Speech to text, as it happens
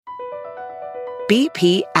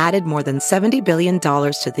BP added more than $70 billion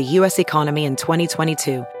to the U.S. economy in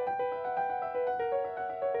 2022.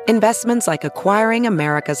 Investments like acquiring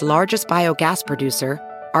America's largest biogas producer,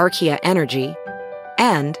 Archaea Energy,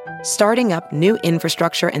 and starting up new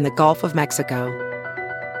infrastructure in the Gulf of Mexico.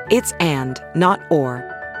 It's and, not or.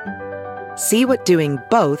 See what doing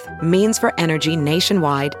both means for energy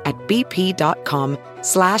nationwide at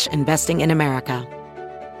bp.com/investing in America.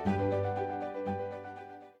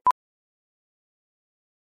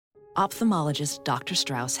 Ophthalmologist Dr.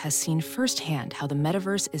 Strauss has seen firsthand how the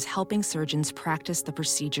metaverse is helping surgeons practice the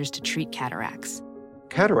procedures to treat cataracts.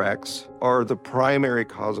 Cataracts are the primary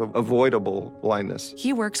cause of avoidable blindness.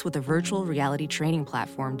 He works with a virtual reality training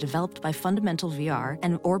platform developed by Fundamental VR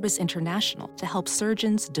and Orbis International to help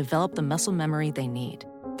surgeons develop the muscle memory they need.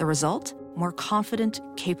 The result? More confident,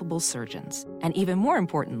 capable surgeons. And even more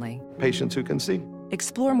importantly, Patients who can see.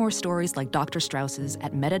 explore more stories like Dr. Strauss's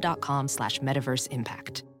at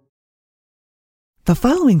meta.com/metaverseimpact. The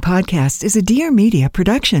following podcast is a Dear Media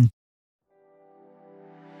production.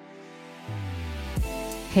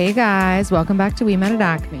 Hey guys, welcome back to We Met at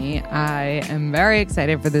Acme. I am very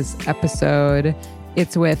excited for this episode.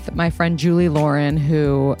 It's with my friend Julie Lauren,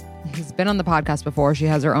 who has been on the podcast before. She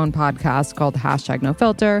has her own podcast called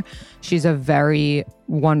 #NoFilter. She's a very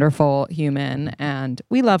wonderful human and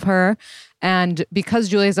we love her. And because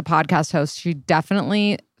Julie is a podcast host, she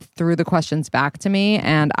definitely threw the questions back to me,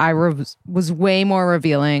 and I was way more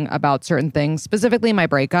revealing about certain things, specifically my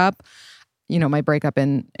breakup. You know, my breakup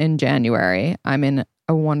in January. I'm in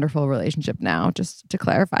a wonderful relationship now, just to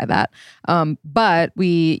clarify that. But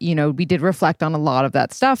we did reflect on a lot of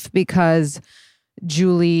that stuff because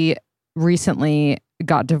Julie recently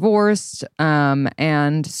got divorced.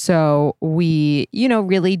 And so we,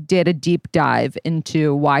 really did a deep dive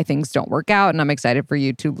into why things don't work out. And I'm excited for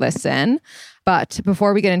you to listen. But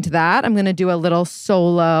before we get into that, I'm going to do a little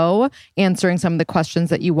solo answering some of the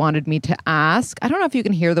questions that you wanted me to ask. I don't know if you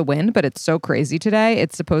can hear the wind, but it's so crazy today.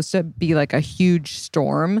 It's supposed to be like a huge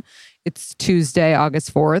storm. It's Tuesday,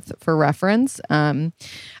 August 4th, for reference.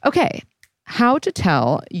 Okay. How to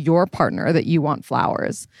tell your partner that you want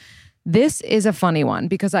flowers. This is a funny one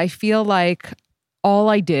because I feel like all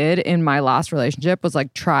I did in my last relationship was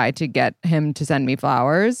like try to get him to send me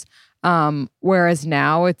flowers. Whereas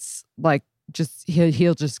now it's like just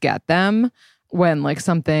he'll just get them when like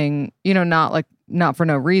something, not for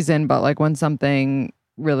no reason, but like when something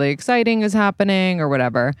really exciting is happening or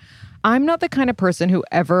whatever. I'm not the kind of person who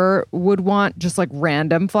ever would want just like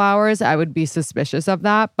random flowers. I would be suspicious of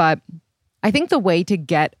that. But I think the way to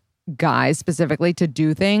get guys specifically to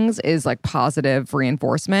do things is like positive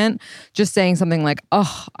reinforcement. Just saying something like,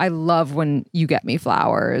 oh, I love when you get me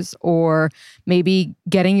flowers, or maybe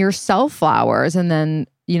getting yourself flowers and then,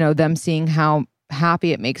 them seeing how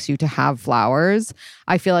happy it makes you to have flowers.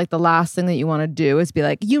 I feel like the last thing that you want to do is be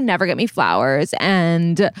like, you never get me flowers,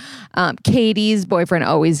 and Katie's boyfriend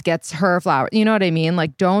always gets her flowers. You know what I mean?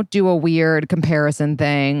 Like, don't do a weird comparison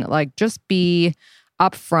thing. Like, just be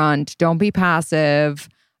upfront. Don't be passive.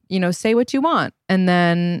 Say what you want. And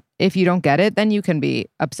then if you don't get it, then you can be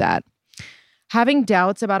upset. Having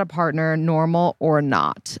doubts about a partner, normal or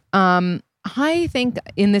not. I think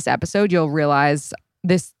in this episode, you'll realize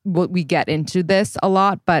we get into this a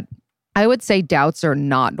lot, but I would say doubts are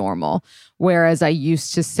not normal. Whereas I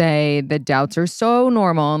used to say that doubts are so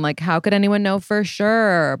normal and like, how could anyone know for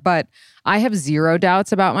sure? But I have zero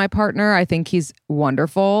doubts about my partner. I think he's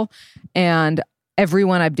wonderful. And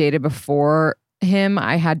everyone I've dated before him,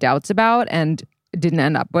 I had doubts about and didn't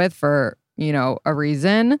end up with for, a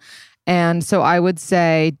reason. And so I would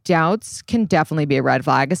say doubts can definitely be a red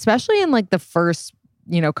flag, especially in like the first,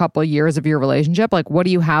 couple of years of your relationship. Like, what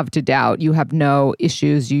do you have to doubt? You have no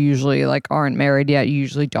issues. You usually like aren't married yet. You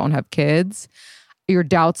usually don't have kids. Your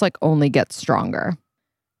doubts like only get stronger.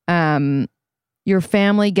 Your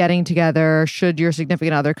family getting together, should your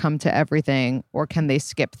significant other come to everything, or can they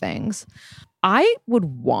skip things? I would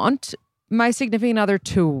want my significant other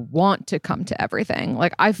to want to come to everything.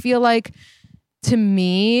 Like, I feel like, to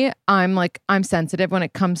me, I'm sensitive when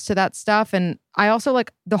it comes to that stuff. And I also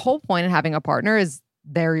like, the whole point of having a partner is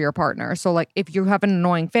they're your partner. So like, if you have an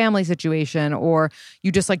annoying family situation, or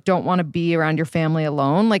you just like don't want to be around your family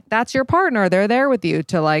alone, like that's your partner. They're there with you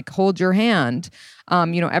to like hold your hand.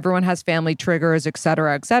 Everyone has family triggers, et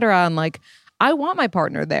cetera, et cetera. And like, I want my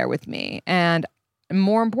partner there with me. And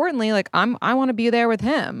more importantly, like I want to be there with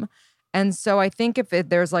him. And so I think if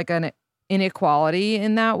there's like an inequality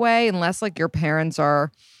in that way, unless like your parents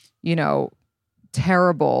are,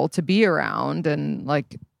 terrible to be around and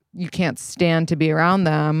like you can't stand to be around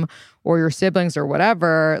them, or your siblings or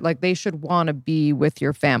whatever, like they should want to be with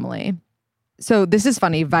your family. So this is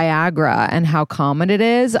funny, Viagra and how common it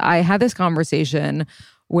is. I had this conversation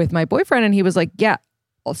with my boyfriend and he was like, yeah,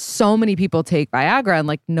 so many people take Viagra and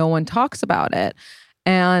like no one talks about it.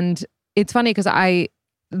 And it's funny because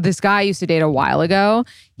this guy I used to date a while ago,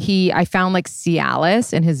 I found like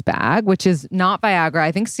Cialis in his bag, which is not Viagra.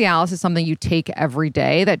 I think Cialis is something you take every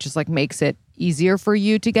day that just like makes it easier for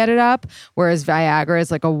you to get it up. Whereas Viagra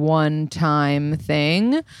is like a one-time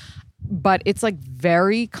thing. But it's like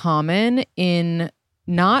very common in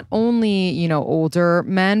not only, you know, older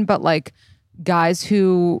men, but like guys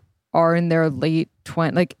who are in their late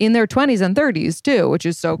 20s, like in their 20s and 30s too, which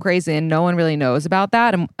is so crazy. And no one really knows about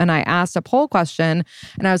that. And I asked a poll question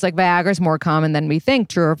and I was like, Viagra is more common than we think,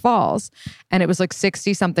 true or false? And it was like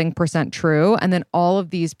 60 something percent true. And then all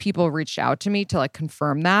of these people reached out to me to like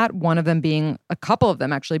confirm that. A couple of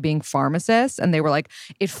them actually being pharmacists. And they were like,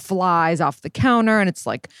 it flies off the counter. And it's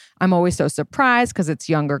like, I'm always so surprised because it's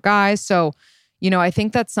younger guys. So, you know, I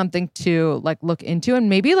think that's something to like look into and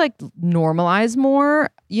maybe like normalize more,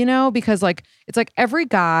 you know, because like it's like every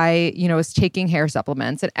guy, you know, is taking hair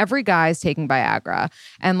supplements and every guy is taking Viagra.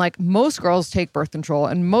 And like most girls take birth control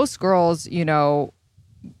and most girls, you know,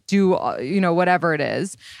 do, you know, whatever it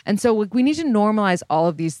is. And so like, we need to normalize all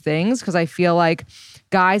of these things because I feel like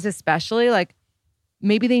guys especially like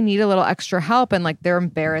maybe they need a little extra help and like they're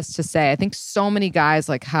embarrassed to say. I think so many guys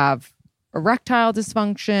like have erectile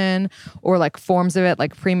dysfunction or like forms of it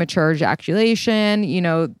like premature ejaculation. You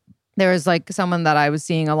know, there was like someone that I was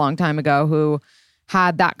seeing a long time ago who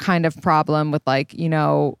had that kind of problem with like, you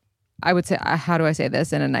know, I would say, how do I say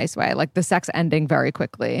this in a nice way? Like the sex ending very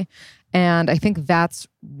quickly. And I think that's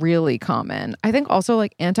really common. I think also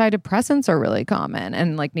like antidepressants are really common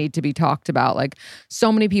and like need to be talked about. Like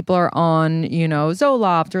so many people are on, you know,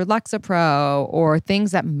 Zoloft or Lexapro or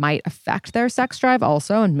things that might affect their sex drive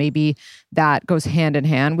also. And maybe that goes hand in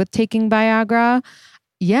hand with taking Viagra.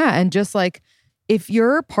 Yeah. And just like if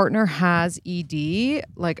your partner has ED,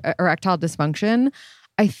 like erectile dysfunction,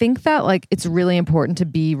 I think that like it's really important to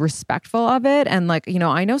be respectful of it. And like, you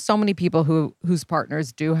know, I know so many people whose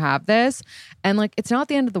partners do have this and like, it's not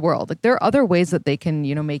the end of the world. Like there are other ways that they can,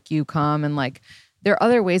 you know, make you come and like, there are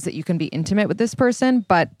other ways that you can be intimate with this person,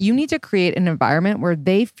 but you need to create an environment where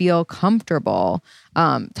they feel comfortable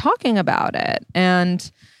talking about it.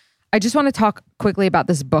 And I just want to talk quickly about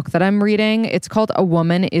this book that I'm reading. It's called A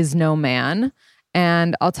Woman Is No Man.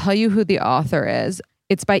 And I'll tell you who the author is.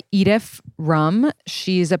 It's by Edith Rum.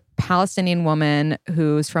 She's a Palestinian woman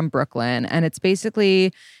who's from Brooklyn. And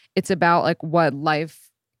it's about like what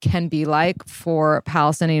life can be like for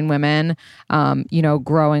Palestinian women, you know,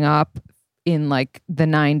 growing up in like the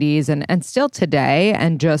 90s and still today,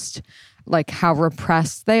 and just like how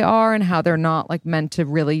repressed they are and how they're not like meant to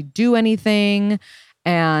really do anything,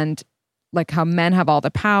 and like how men have all the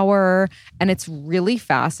power. And it's really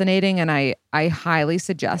fascinating. And I highly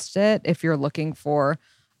suggest it if you're looking for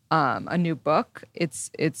a new book. It's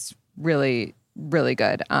really, really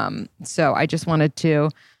good. So I just wanted to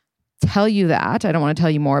tell you that. I don't want to tell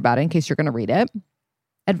you more about it in case you're going to read it.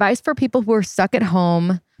 Advice for people who are stuck at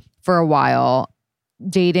home for a while,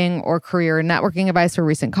 dating or career networking advice for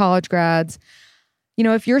recent college grads. You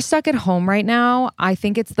know, if you're stuck at home right now, I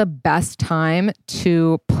think it's the best time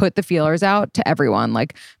to put the feelers out to everyone.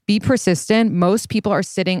 Like, be persistent. Most people are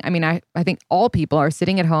sitting, I think all people are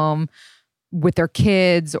sitting at home with their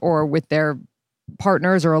kids or with their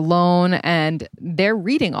partners or alone, and they're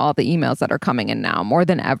reading all the emails that are coming in now more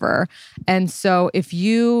than ever. And so if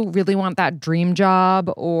you really want that dream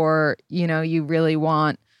job, or, you know, you really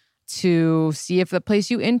want to see if the place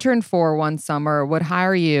you interned for one summer would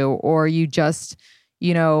hire you, or you just,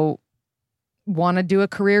 you know, want to do a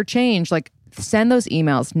career change, like send those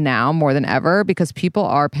emails now more than ever, because people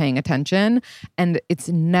are paying attention and it's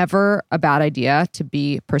never a bad idea to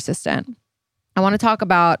be persistent. I want to talk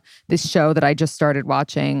about this show that I just started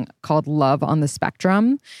watching called Love on the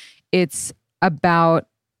Spectrum. It's about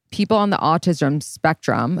people on the autism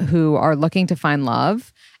spectrum who are looking to find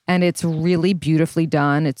love, and it's really beautifully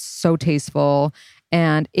done. It's so tasteful,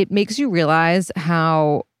 and it makes you realize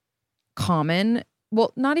how common,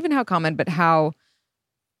 well, not even how common, but how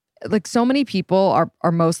like so many people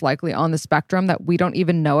are most likely on the spectrum that we don't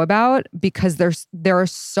even know about, because there are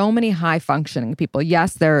so many high functioning people.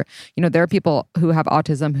 Yes, there are people who have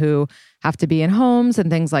autism who have to be in homes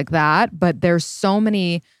and things like that, but there's so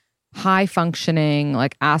many high functioning,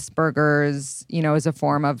 like Asperger's, you know, is a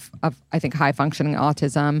form of I think high functioning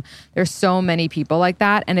autism. There's so many people like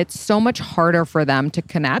that, and it's so much harder for them to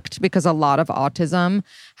connect because a lot of autism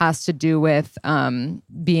has to do with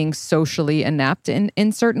being socially inept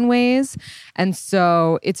in certain ways. And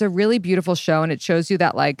so it's a really beautiful show, and it shows you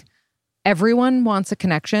that like everyone wants a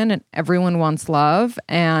connection and everyone wants love,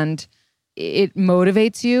 and it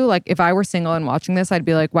motivates you. Like if I were single and watching this, I'd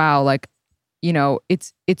be like, wow, like, you know,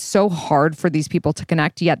 it's so hard for these people to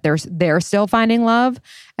connect, yet they're still finding love,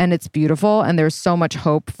 and it's beautiful, and there's so much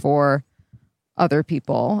hope for other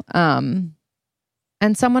people. And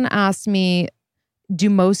someone asked me, do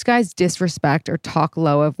most guys disrespect or talk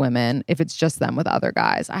low of women if it's just them with other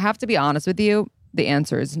guys? I have to be honest with you. The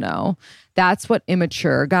answer is no. That's what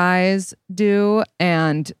immature guys do,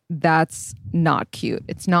 and that's not cute.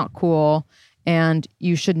 It's not cool, and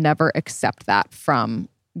you should never accept that from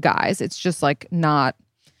guys. It's just like not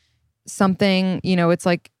something, you know, it's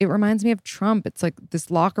like, it reminds me of Trump. It's like this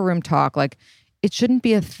locker room talk. Like it shouldn't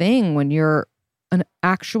be a thing when you're an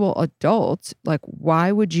actual adult. Like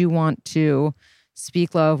why would you want to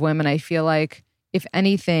speak low of women? I feel like if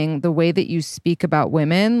anything, the way that you speak about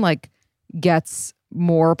women like gets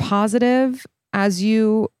more positive as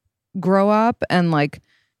you grow up, and like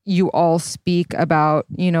you all speak about,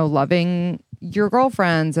 you know, loving your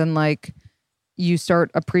girlfriends, and like you start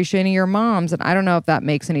appreciating your moms. And I don't know if that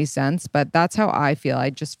makes any sense, but that's how I feel. I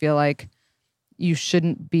just feel like you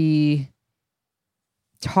shouldn't be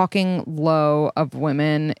talking low of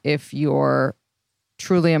women if you're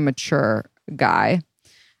truly a mature guy.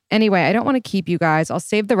 Anyway, I don't want to keep you guys. I'll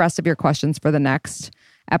save the rest of your questions for the next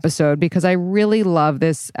episode because I really love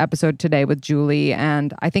this episode today with Julie,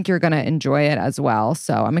 and I think you're going to enjoy it as well.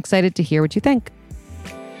 So I'm excited to hear what you think.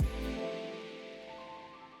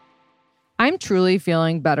 I'm truly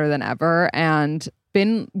feeling better than ever and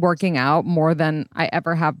been working out more than I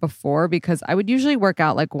ever have before, because I would usually work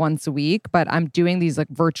out like once a week, but I'm doing these like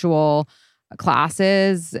virtual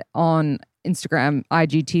classes on Instagram,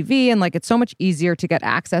 IGTV, and like it's so much easier to get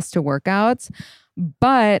access to workouts.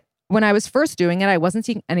 But when I was first doing it, I wasn't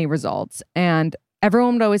seeing any results. And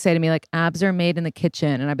everyone would always say to me, like, abs are made in the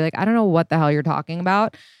kitchen. And I'd be like, I don't know what the hell you're talking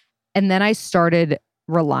about. And then I started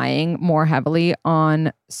relying more heavily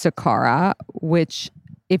on Sakara, which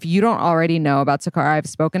if you don't already know about Sakara, I've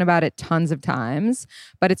spoken about it tons of times,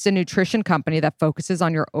 but it's a nutrition company that focuses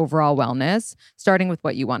on your overall wellness, starting with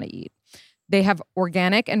what you want to eat. They have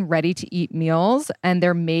organic and ready-to-eat meals, and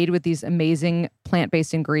they're made with these amazing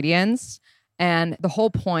plant-based ingredients. And the whole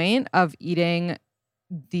point of eating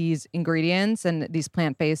these ingredients and these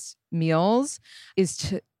plant-based meals is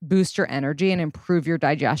to boost your energy and improve your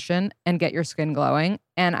digestion and get your skin glowing.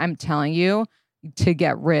 And I'm telling you, to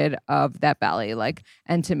get rid of that belly, like,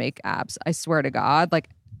 and to make abs. I swear to God. Like,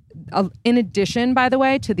 in addition, by the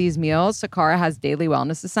way, to these meals, Sakara has daily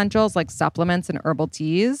wellness essentials like supplements and herbal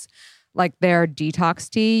teas. Like their detox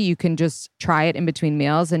tea, you can just try it in between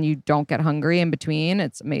meals and you don't get hungry in between.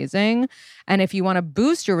 It's amazing. And if you want to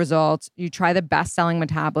boost your results, you try the best-selling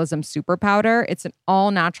Metabolism Super Powder. It's an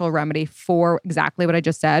all-natural remedy for exactly what I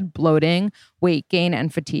just said, bloating, weight gain,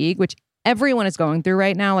 and fatigue, which everyone is going through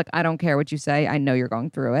right now. Like, I don't care what you say. I know you're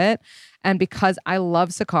going through it. And because I love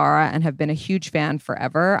Sakara and have been a huge fan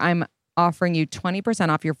forever, I'm offering you 20%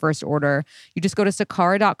 off your first order. You just go to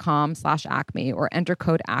sakara.com/acme or enter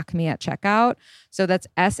code ACME at checkout. So that's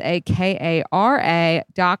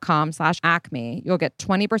SAKARA.com/acme. You'll get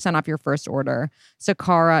 20% off your first order.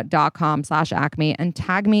 Sakara.com/acme, and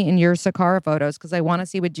tag me in your Sakara photos because I want to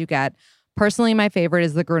see what you get. Personally, my favorite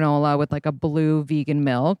is the granola with like a blue vegan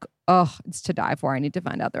milk. Oh, it's to die for. I need to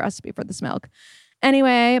find out the recipe for this milk.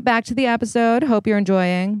 Anyway, back to the episode. Hope you're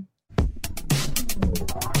enjoying.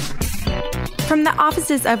 From the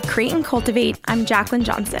offices of Create and Cultivate, I'm Jacqueline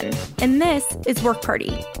Johnson, and this is Work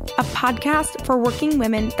Party, a podcast for working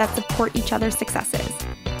women that support each other's successes.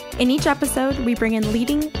 In each episode, we bring in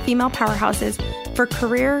leading female powerhouses for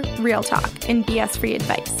career, real talk, and BS-free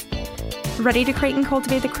advice. Ready to create and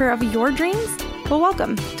cultivate the career of your dreams? Well,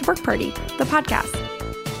 welcome to Work Party, the podcast.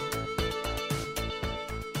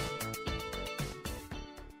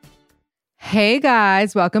 Hey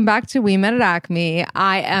guys, welcome back to We Met at Acme.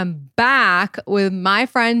 I am back with my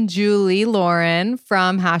friend Julie Lauren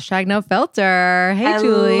from #NoFilter. Hey, Hello.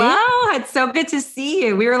 Julie. It's so good to see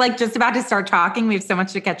you. We were like just about to start talking. We have so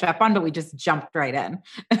much to catch up on, but we just jumped right in.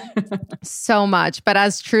 So much. But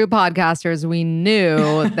as true podcasters, we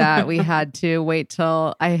knew that we had to wait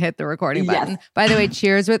till I hit the recording button. Yes. By the way,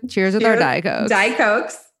 cheers with our Diet Cokes. Diet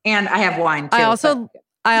Cokes. And I have wine too.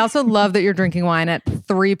 I also love that you're drinking wine at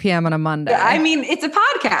 3 p.m. on a Monday. I mean, it's a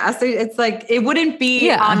podcast. It's like, it wouldn't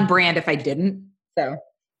be on brand if I didn't. So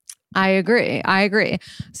I agree.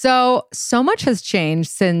 So much has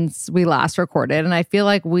changed since we last recorded, and I feel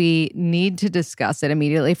like we need to discuss it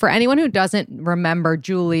immediately. For anyone who doesn't remember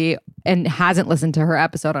Julie and hasn't listened to her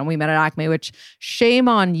episode on We Met at Acme, which shame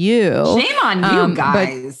on you. Shame on you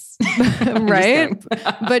guys. Right?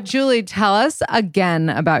 But Julie, tell us again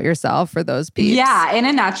about yourself for those peeps. Yeah, in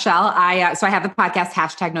a nutshell, I have the podcast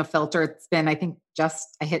 #NoFilter. It's been, I think,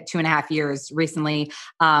 I hit 2.5 years recently.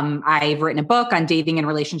 I've written a book on dating and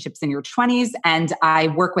relationships in your 20s, and I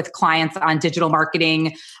work with clients on digital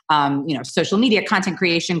marketing, social media, content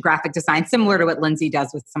creation, graphic design, similar to what Lindsay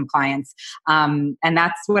does with some clients. And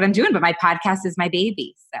that's what I'm doing. But my podcast is my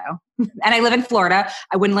baby. So, and I live in Florida.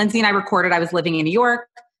 When Lindsay and I recorded, I was living in New York,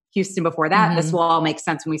 Houston before that. This will all make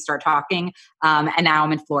sense when we start talking. And now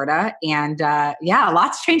I'm in Florida. And a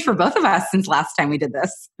lot's changed for both of us since last time we did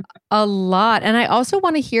this. A lot. And I also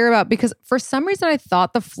want to hear about, because for some reason I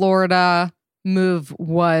thought the Florida move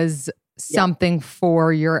was something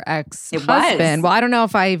for your ex-husband. Well, I don't know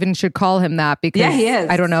if I even should call him that, because he is.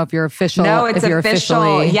 I don't know if you're official. No, it's official.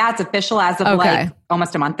 Officially... Yeah, it's official as of like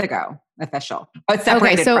almost a month ago. Official. Oh, it's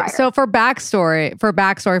separated prior. So for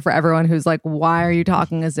backstory for everyone who's like, why are you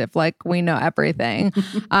talking as if like we know everything?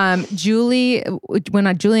 Julie,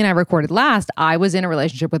 when Julie and I recorded last, I was in a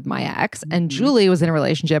relationship with my ex, and Julie was in a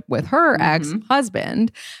relationship with her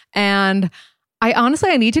ex-husband. And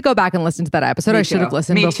I need to go back and listen to that episode. I should have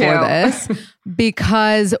listened before this,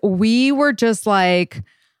 because we were just like,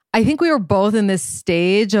 I think we were both in this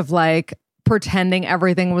stage of like pretending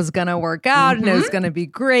everything was going to work out and it was going to be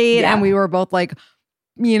great. Yeah. And we were both like,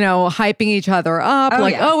 hyping each other up.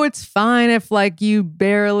 It's fine if like you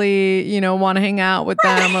barely, want to hang out with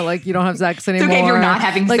them, or like you don't have sex anymore. It's okay if you're not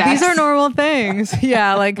having sex. Like these are normal things.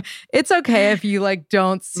 Yeah. Like it's okay if you like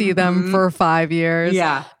don't see them for 5 years.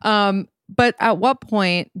 Yeah. But at what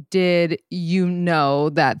point did you know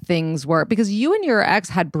that things were, because you and your ex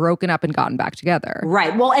had broken up and gotten back together?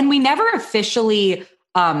 Right. Well, and we never officially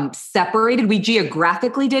separated. We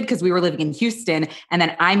geographically did, because we were living in Houston, and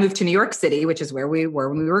then I moved to New York City, which is where we were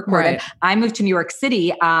when we recorded. Right. I moved to New York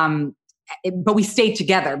City, but we stayed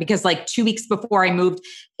together because like 2 weeks before I moved,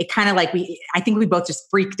 it kind of like I think we both just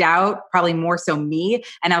freaked out, probably more so me.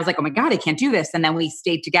 And I was like, oh my God, I can't do this. And then we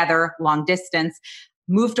stayed together long distance.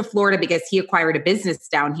 Moved to Florida because he acquired a business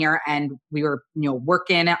down here, and we were,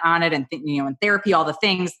 working on it and, in therapy, all the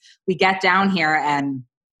things. We get down here and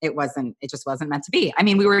it just wasn't meant to be. I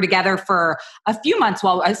mean, we were together for a few months,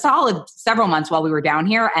 several months while we were down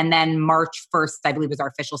here. And then March 1st, I believe, was our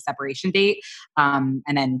official separation date. And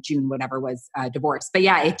then June, whatever, was divorce. But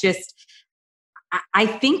yeah, I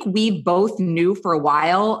think we both knew for a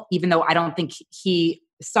while, even though I don't think he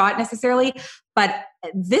saw it necessarily, but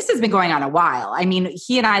this has been going on a while. I mean,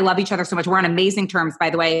 he and I love each other so much. We're on amazing terms,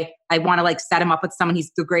 by the way. I want to like set him up with someone.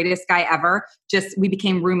 He's the greatest guy ever. We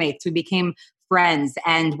became roommates. We became friends,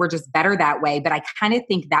 and we're just better that way. But I kind of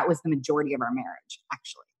think that was the majority of our marriage,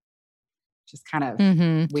 actually. Just kind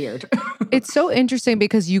of weird. It's so interesting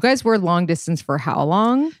because you guys were long distance for how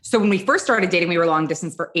long? So when we first started dating, we were long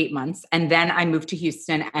distance for 8 months. And then I moved to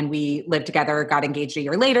Houston and we lived together, got engaged a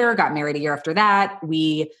year later, got married a year after that.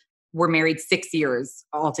 We were married 6 years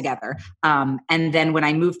altogether. And then when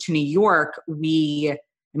I moved to New York,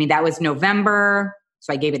 that was November.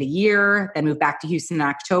 So I gave it a year, then moved back to Houston in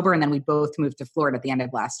October, and then we both moved to Florida at the end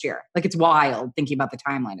of last year. Like, it's wild thinking about the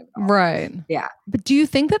timeline of it all. Right. Yeah. But do you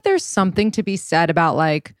think that there's something to be said about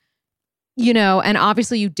like, and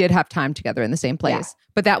obviously you did have time together in the same place,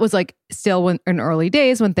 but that was like still in early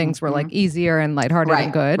days when things were like easier and lighthearted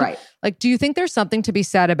and good. Right. Like, do you think there's something to be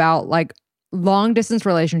said about like long distance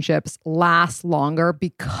relationships last longer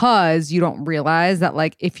because you don't realize that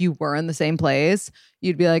like if you were in the same place,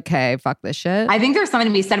 you'd be like, hey, fuck this shit? I think there's something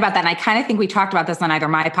to be said about that. And I kind of think we talked about this on either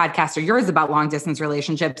my podcast or yours about long distance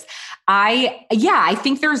relationships. I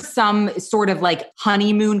think there's some sort of like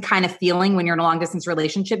honeymoon kind of feeling when you're in a long distance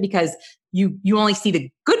relationship because you only see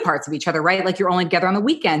the good parts of each other, right? Like you're only together on the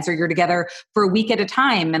weekends or you're together for a week at a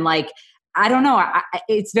time. And like, I don't know.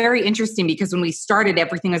 It's very interesting because when we started,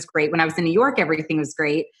 everything was great. When I was in New York, everything was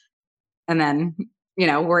great. And then,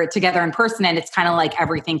 we're together in person and it's kind of like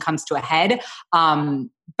everything comes to a head.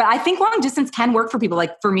 But I think long distance can work for people.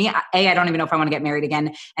 Like for me, A, I don't even know if I want to get married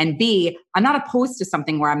again. And B, I'm not opposed to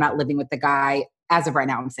something where I'm not living with the guy as of right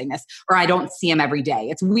now. I'm saying this, or I don't see him every day.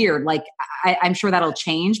 It's weird. Like I'm sure that'll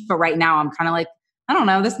change. But right now I'm kind of like, I don't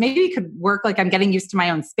know, this maybe could work. Like I'm getting used to my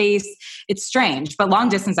own space. It's strange, but long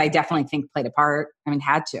distance, I definitely think played a part. I mean,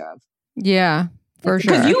 had to have. Yeah, for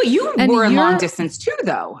sure. Because you were in long distance too,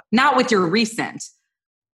 though. Not with your recent.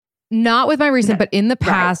 Not with my recent, but in the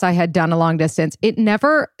past, I had done a long distance.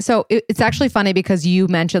 It's actually funny because you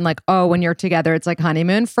mentioned like, oh, when you're together, it's like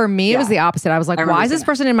honeymoon. For me, it was the opposite. I was like, why is this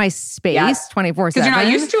person in my space 24/7? Because you're not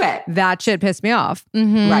used to it. That shit pissed me off.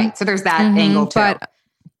 Mm-hmm. Right. So there's that angle too.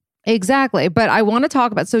 Exactly. But I want to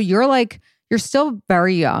talk about, so you're still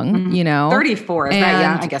very young, 34. Is that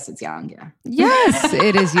young? I guess it's young. Yeah. Yes,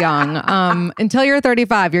 it is young. Until you're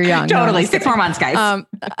 35, you're young. Totally. 6 more months, guys.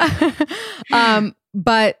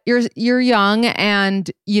 But you're young,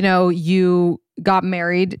 and you got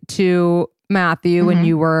married to Matthew when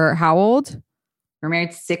you were how old? We're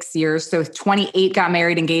married 6 years. So 28, got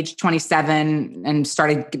married, engaged 27, and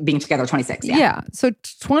started being together 26. Yeah. So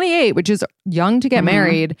 28, which is young to get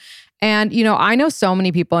married. And, I know so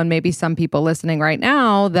many people, and maybe some people listening right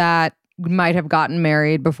now, that might have gotten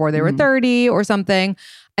married before they were 30 or something.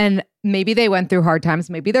 And maybe they went through hard times.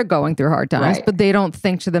 Maybe they're going through hard times, but they don't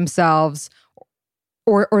think to themselves,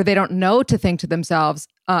 or they don't know to think to themselves,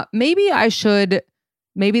 maybe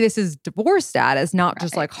this is divorce status, not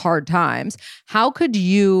just like hard times. How could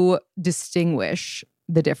you distinguish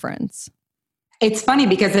the difference? It's funny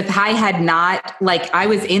because if I had not, I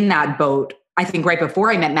was in that boat, I think right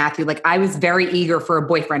before I met Matthew, I was very eager for a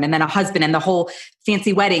boyfriend and then a husband and the whole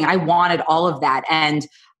fancy wedding. I wanted all of that. And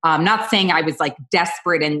not saying I was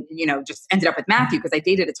desperate and, just ended up with Matthew, because I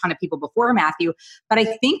dated a ton of people before Matthew. But I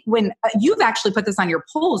think when you've actually put this on your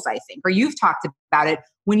polls, I think, or you've talked about it,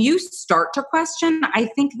 when you start to question, I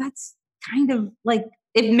think that's kind of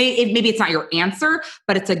maybe it's not your answer,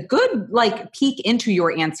 but it's a good peek into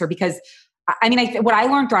your answer. Because what I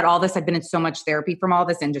learned throughout all this, I've been in so much therapy from all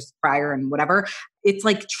this and just prior and whatever, it's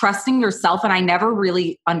trusting yourself. And I never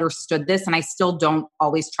really understood this, and I still don't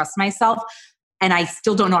always trust myself. And I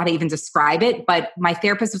still don't know how to even describe it. But my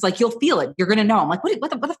therapist was like, you'll feel it. You're going to know. I'm like, what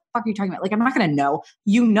the fuck are you talking about? I'm not going to know.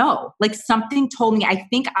 Something told me. I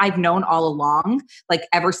think I've known all along,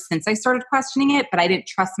 ever since I started questioning it, but I didn't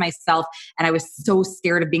trust myself. And I was so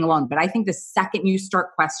scared of being alone. But I think the second you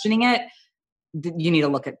start questioning it, you need to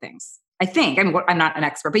look at things. I think. I'm not an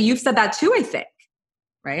expert, but you've said that too, I think.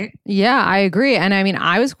 Right? Yeah, I agree. And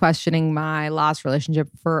I was questioning my last relationship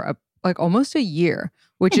for almost a year,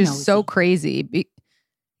 which is so crazy.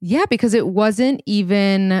 Because it wasn't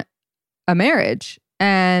even a marriage.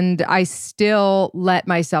 And I still let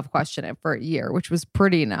myself question it for a year, which was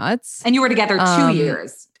pretty nuts. And you were together 2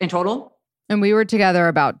 years in total? And we were together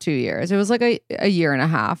about 2 years. It was a year and a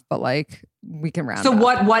half, but we can round So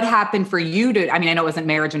up. what happened for you to, I know it wasn't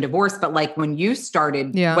marriage and divorce, but when you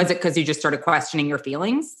started, was it because you just started questioning your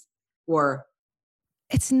feelings, or?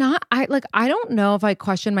 It's not, I don't know if I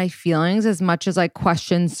question my feelings as much as I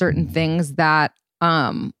question certain things that,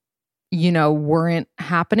 weren't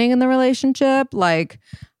happening in the relationship. Obviously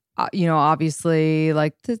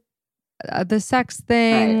the sex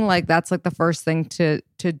thing, that's the first thing to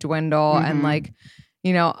dwindle. And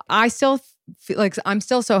I still feel I'm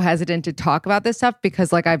still so hesitant to talk about this stuff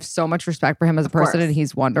because I have so much respect for him as a person, and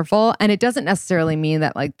he's wonderful. And it doesn't necessarily mean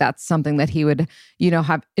that that's something that he would,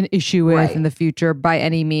 have an issue with in the future by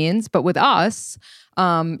any means. But with us,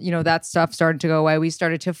 that stuff started to go away. We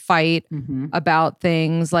started to fight about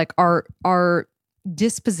things. Our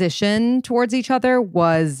disposition towards each other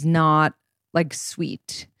was not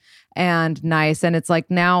sweet and nice. And it's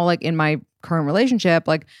now in my current relationship,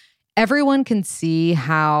 everyone can see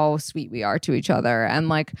how sweet we are to each other. And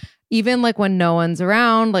even when no one's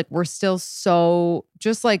around, we're still so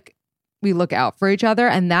just we look out for each other.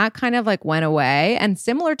 And that kind of went away. And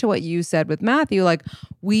similar to what you said with Matthew,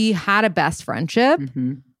 we had a best friendship,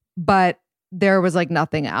 but there was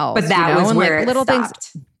nothing else. But that was where it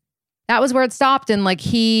stopped. That was where it stopped. And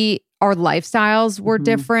our lifestyles were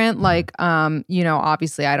different.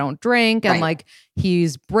 Obviously I don't drink, and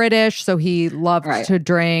he's British, so he loved to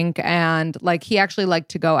drink, and he actually liked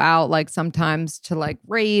to go out sometimes to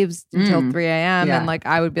raves until 3 a.m. And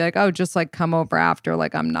I would be oh, just come over after,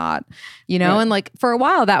 I'm not, and for a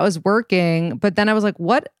while that was working, but then I was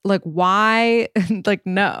what, why?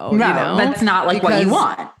 No, that's not what you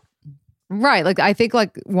want. Right. I think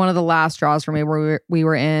one of the last straws for me were we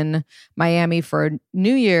were in Miami for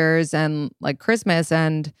New Year's and Christmas,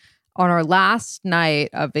 and on our last night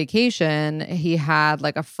of vacation, he had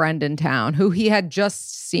a friend in town who he had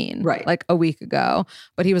just seen a week ago,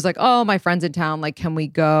 but he was oh, my friend's in town. Can we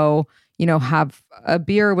go, have a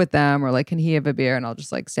beer with them, or can he have a beer and I'll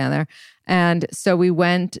just stand there. And so we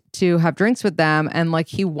went to have drinks with them, and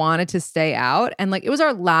he wanted to stay out, and it was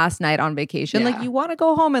our last night on vacation. You want to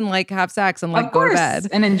go home and have sex and go to bed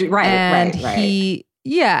and enjoy, right. He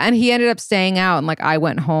ended up staying out, and I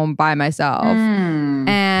went home by myself.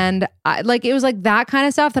 And it was that kind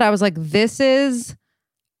of stuff that I was this is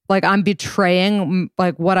I'm betraying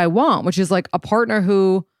what I want, which is a partner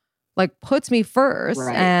who puts me first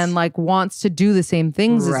and wants to do the same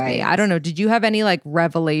things as me. I don't know. Did you have any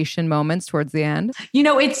revelation moments towards the end?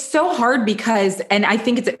 It's so hard because, and I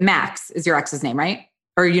think it's Max is your ex's name, right?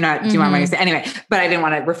 Or do you want me to say anyway? But I didn't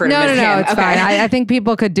want to refer to him as him. No, it's fine. I think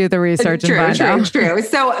people could do the research and find out. True.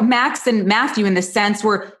 So Max and Matthew, in the sense,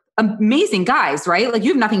 were amazing guys, right? Like you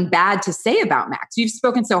have nothing bad to say about Max. You've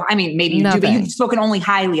spoken maybe you do, but you've spoken only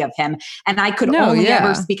highly of him. And I could only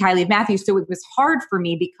ever speak highly of Matthew. So it was hard for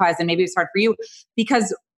me because, and maybe it's hard for you,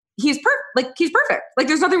 because he's perfect. He's perfect. Like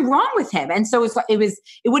there's nothing wrong with him. And so it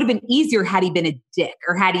would have been easier had he been a dick,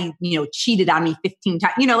 or had he, cheated on me 15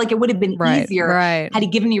 times, it would have been easier had he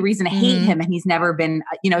given me a reason to hate him. And he's never been,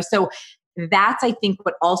 so that's, I think,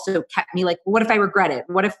 what also kept me like, what if I regret it?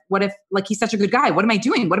 What if like, he's such a good guy? What am I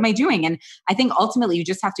doing? And I think ultimately you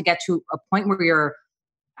just have to get to a point where you're,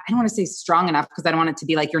 I don't want to say strong enough, because I don't want it to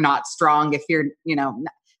be like, you're not strong if you're,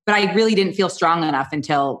 but I really didn't feel strong enough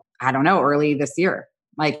until, I don't know, early this year.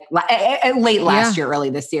 Like late last year, early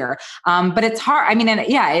this year. But it's hard. I mean,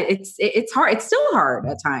 it's hard. It's still hard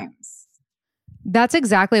at times. That's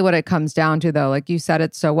exactly what it comes down to, though. Like you said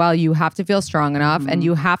it so well, you have to feel strong enough, and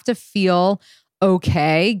you have to feel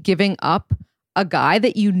okay giving up a guy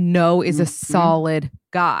that is a solid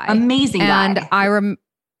guy. Amazing guy. And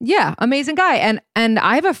amazing guy. And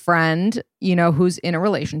I have a friend, who's in a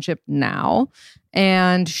relationship now,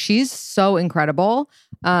 and she's so incredible.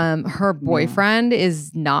 Her boyfriend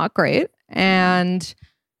is not great, and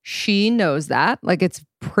she knows that. Like it's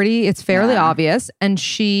fairly obvious. And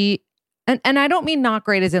and I don't mean not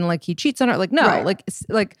great as in like he cheats on her. Like, no, like it's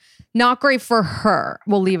like not great for her.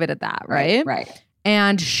 We'll leave it at that. Right.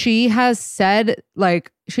 And she has said,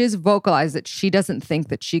 like, she has vocalized that she doesn't think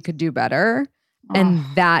that she could do better. And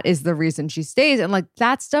that is the reason she stays. And like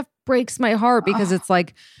that stuff breaks my heart, because it's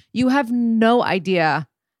like, you have no idea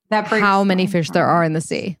how many fish there are in the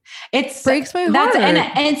sea. It breaks my heart.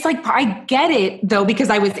 And it's like, I get it though, because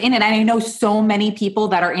I was in it. And I know so many people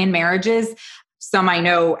that are in marriages. Some I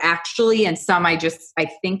know actually, and some I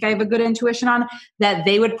think I have a good intuition on, that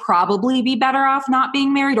they would probably be better off not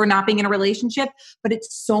being married or not being in a relationship. But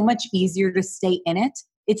it's so much easier to stay in it.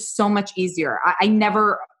 It's so much easier. I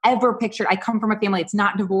never ever pictured, I come from a family, it's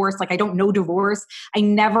not divorce. Like I don't know divorce. I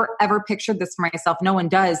never ever pictured this for myself. No one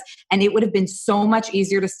does. And it would have been so much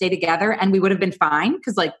easier to stay together, and we would have been fine,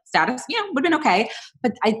 because like status, would have been okay.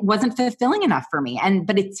 But it wasn't fulfilling enough for me.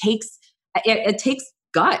 But it takes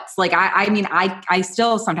guts. Like, I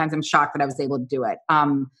still sometimes am shocked that I was able to do it.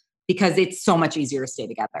 Because it's so much easier to stay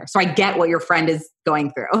together. So I get what your friend is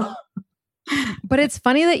going through. But it's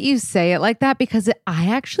funny that you say it like that, because I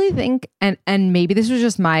actually think, and maybe this was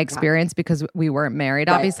just my experience because we weren't married,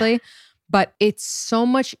 obviously, but it's so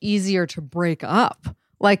much easier to break up.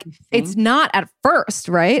 Like it's not at first,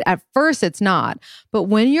 right? At first it's not. But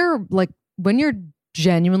when you're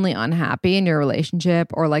genuinely unhappy in your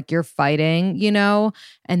relationship, or like you're fighting,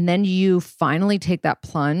 and then you finally take that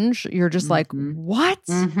plunge, you're just like, what?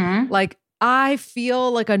 Like, I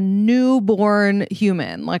feel like a newborn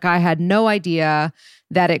human. Like I had no idea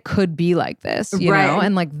that it could be like this, you know?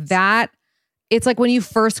 And like that, it's like when you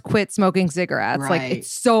first quit smoking cigarettes, like it's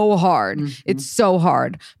so hard. It's so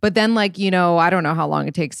hard. But then like, I don't know how long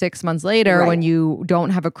it takes, 6 months later, when you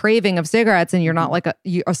don't have a craving of cigarettes and you're not like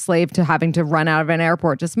a slave to having to run out of an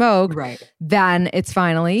airport to smoke, then it's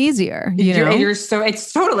finally easier. It's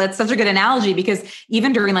such a good analogy, because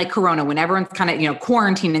even during like Corona, when everyone's kind of,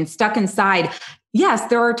 quarantined and stuck inside, yes,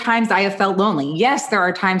 there are times I have felt lonely. Yes, there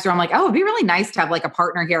are times where I'm like, oh, it'd be really nice to have like a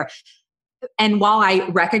partner here. And while I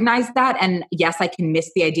recognize that, and yes, I can miss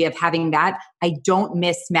the idea of having that, I don't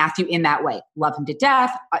miss Matthew in that way. Love him to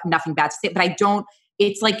death, nothing bad to say, but I don't,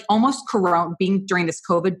 it's like almost Corona, being during this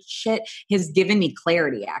COVID shit has given me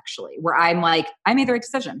clarity, actually, where I'm like, I made the right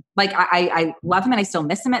decision. Like I love him and I still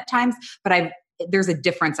miss him at times, but there's a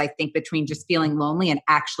difference, I think, between just feeling lonely and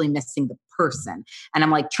actually missing the person. And I'm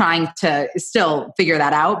like trying to still figure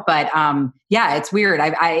that out. But yeah, it's weird.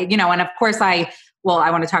 And of course I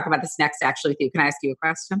want to talk about this next actually with you. Can I ask you a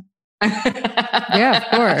question? Yeah,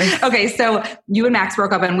 of course. Okay. So you and Max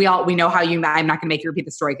broke up, and we know how you met. I'm not going to make you repeat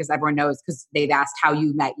the story because everyone knows, because they've asked how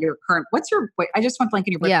you met your current, I just went blank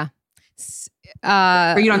in your birth. Yeah.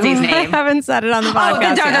 Or you don't say his name. I haven't said it on the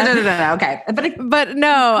podcast. No. Okay. But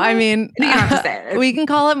no, I mean, you don't have to say it. We can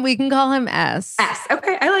call him S. S.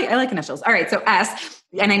 Okay. I like initials. All right. So S,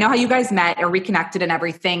 and I know how you guys met or reconnected and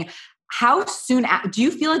everything. How soon do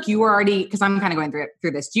you feel like you were already, because I'm kind of going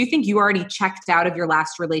through this, do you think you already checked out of your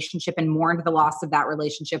last relationship and mourned the loss of that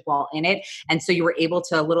relationship while in it? And so you were able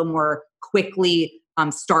to a little more quickly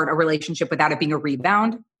start a relationship without it being a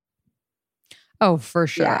rebound? Oh, for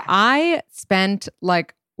sure. Yeah. I spent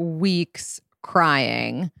like weeks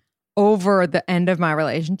crying over the end of my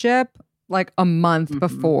relationship. like a month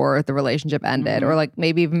before the relationship ended, or like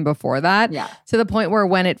maybe even before that. Yeah. To the point where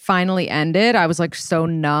when it finally ended, I was like so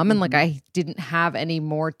numb and like I didn't have any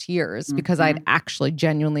more tears because I'd actually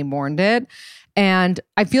genuinely mourned it. And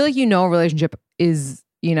I feel like, a relationship is,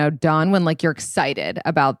 done when like you're excited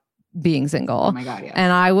about being single. Oh my God, yes.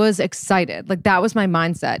 And I was excited. Like that was my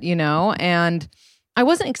mindset, and I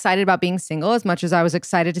wasn't excited about being single as much as I was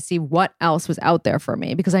excited to see what else was out there for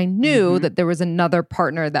me, because I knew that there was another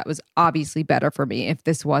partner that was obviously better for me if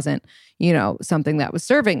this wasn't, something that was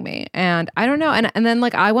serving me. And I don't know. And then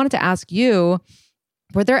like I wanted to ask you,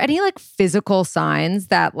 were there any like physical signs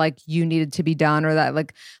that like you needed to be done, or that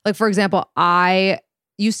like for example, I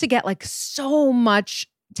used to get like so much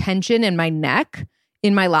tension in my neck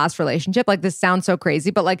in my last relationship. Like this sounds so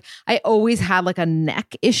crazy, but like I always had like a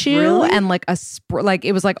neck issue and like like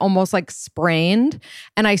it was like almost like sprained.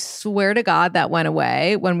 And I swear to God that went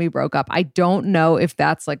away when we broke up. I don't know if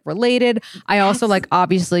that's like related. I also like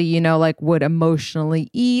obviously, like would emotionally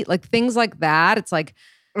eat, like things like that. It's like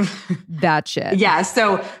that shit. Yeah.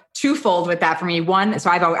 So twofold with that for me. One, so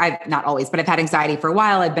I've not always, but I've had anxiety for a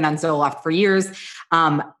while. I've been on Zoloft for years.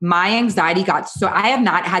 My anxiety I have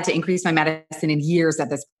not had to increase my medicine in years at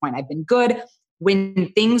this point. I've been good. When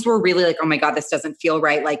things were really like, oh my God, this doesn't feel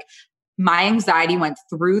right. Like my anxiety went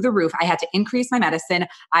through the roof. I had to increase my medicine.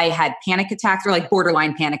 I had panic attacks, or like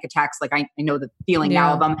borderline panic attacks. Like I know the feeling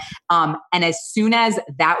now of them. And as soon as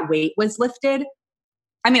that weight was lifted,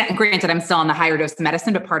 I mean, granted, I'm still on the higher dose of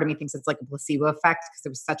medicine, but part of me thinks it's like a placebo effect because it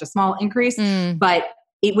was such a small increase. But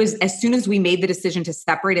it was as soon as we made the decision to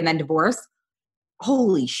separate and then divorce,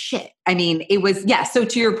 holy shit. I mean, it was, yeah. So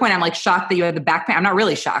to your point, I'm like shocked that you had the back pain. I'm not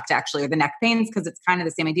really shocked actually, or the neck pains, because it's kind of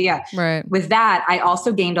the same idea. Right. With that, I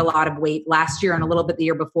also gained a lot of weight last year and a little bit the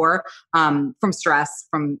year before, from stress,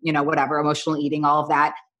 from, whatever, emotional eating, all of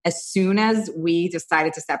that. As soon as we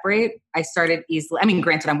decided to separate, I started easily. I mean,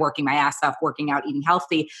 granted, I'm working my ass off, working out, eating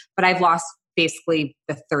healthy, but I've lost basically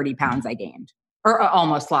the 30 pounds I gained, or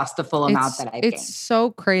almost lost the full amount that I've gained. It's so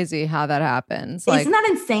crazy how that happens. Isn't that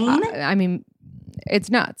insane? I mean, it's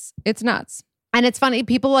nuts. It's nuts. And it's funny.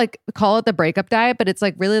 People like call it the breakup diet, but it's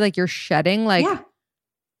like really like you're shedding like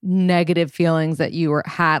negative feelings that you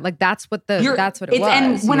had. Like that's what it was.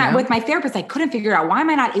 And when with my therapist, I couldn't figure out, why am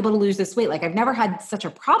I not able to lose this weight? Like I've never had such a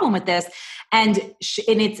problem with this. And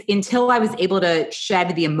it's until I was able to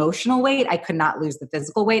shed the emotional weight, I could not lose the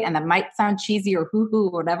physical weight. And that might sound cheesy or hoo-hoo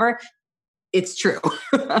or whatever. It's true.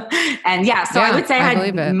 And I would say I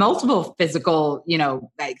had multiple physical,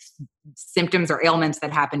 like symptoms or ailments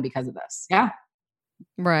that happened because of this. Yeah.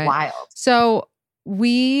 Right. Wild. So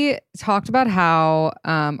we talked about how,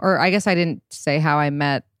 or I guess I didn't say how I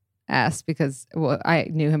met S, because I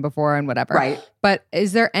knew him before and whatever. Right. But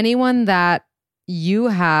is there anyone that you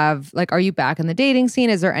have, like, are you back in the dating scene?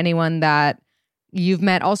 Is there anyone that you've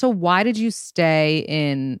met? Also, why did you stay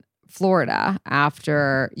in Florida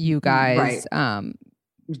after you guys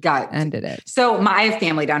ended it? So I have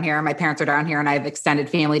family down here. My parents are down here, and I have extended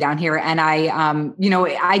family down here. And I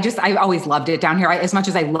always loved it down here. As much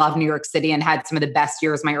as I love New York City and had some of the best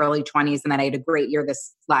years, my early 20s, and then I had a great year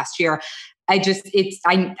this last year.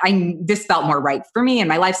 This felt more right for me and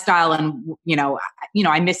my lifestyle. And,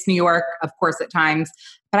 I miss New York, of course, at times,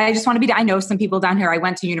 but I just want to I know some people down here. I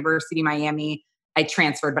went to University, Miami. I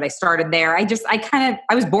transferred, but I started there. I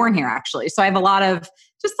was born here actually. So I have a lot of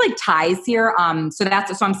just like ties here. So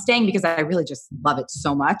I'm staying because I really just love it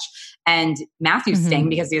so much. And Matthew's staying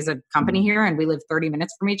because he has a company here and we live 30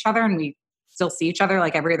 minutes from each other and we still see each other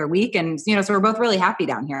like every other week. And, so we're both really happy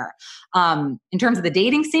down here. In terms of the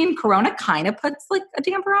dating scene, Corona kind of puts like a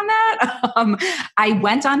damper on that. I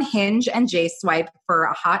went on Hinge and J-Swipe for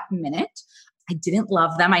a hot minute. I didn't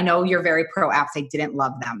love them. I know you're very pro apps. I didn't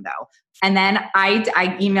love them though. And then I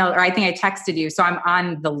emailed, or I think I texted you. So I'm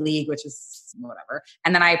on the League, which is whatever.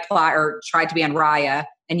 And then I applied or tried to be on Raya,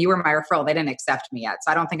 and you were my referral. They didn't accept me yet.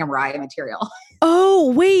 So I don't think I'm Raya material.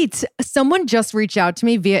 Oh, wait. Someone just reached out to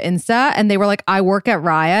me via Insta and they were like, I work at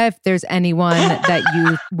Raya. If there's anyone that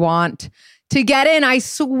you want to get in, I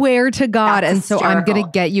swear to God. That's and so hysterical. I'm going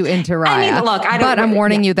to get you into Raya. I mean, look, but I'm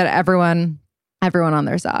warning you that everyone on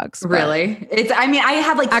their sucks. Really? I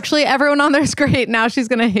had like... Actually, everyone on there's great. Now she's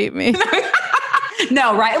going to hate me.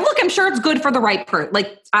 No, right. Look, I'm sure it's good for the right person.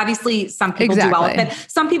 Like, obviously, some people do well with it.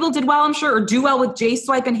 Some people did well, I'm sure, or do well with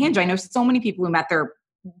J-Swipe and Hinge. I know so many people who met their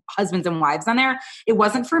husbands and wives on there. It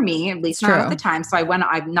wasn't for me, at least not at the time. So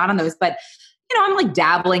I'm not on those. But, I'm like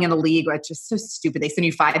dabbling in the League, which is so stupid. They send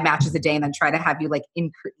you 5 matches a day and then try to have you like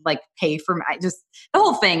pay for just the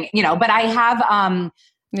whole thing, But I have...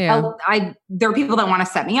 Yeah. There are people that want to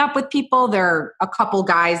set me up with people. There are a couple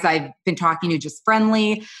guys I've been talking to just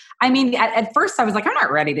friendly. I mean, at first I was like, I'm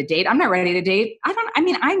not ready to date.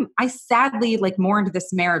 I sadly like mourned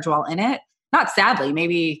this marriage while in it. Not sadly,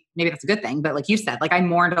 maybe that's a good thing. But like you said, like I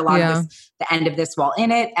mourned a lot of the end of this while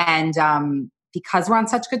in it. And because we're on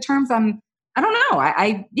such good terms, I don't know.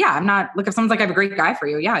 I'm not, look, if someone's like, I have a great guy for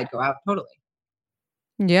you. Yeah, I'd go out. Totally.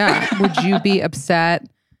 Yeah. Would you be upset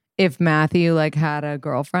if Matthew like had a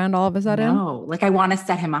girlfriend all of a sudden? No, like I want to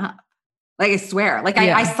set him up. Like I swear, like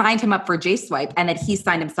I signed him up for J-Swipe and then he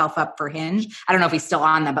signed himself up for Hinge. I don't know if he's still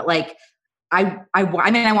on them, but like, I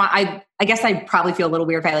guess I'd probably feel a little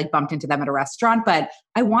weird if I like bumped into them at a restaurant, but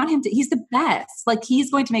I want him to, he's the best. Like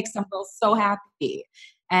he's going to make someone feel so happy.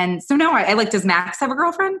 And so no, I like, does Max have a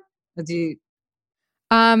girlfriend? It's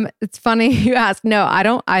funny you ask. No, I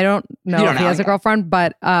don't know if he has a girlfriend,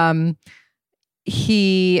 but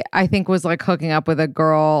he, I think, was like hooking up with a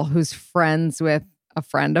girl who's friends with a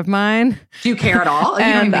friend of mine. Do you care at all? You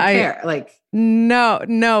don't even care. Like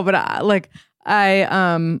no, but I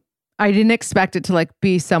didn't expect it to like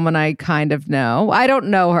be someone I kind of know. I don't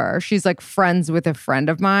know her. She's like friends with a friend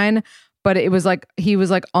of mine, but it was like he was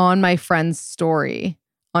like on my friend's story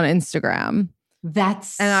on Instagram.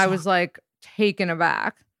 I was like taken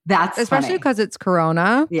aback. That's especially because it's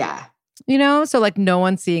Corona. Yeah. You know, so like no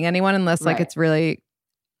one's seeing anyone unless like it's really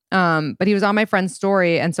but he was on my friend's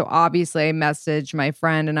story, and so obviously I messaged my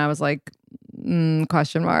friend and I was like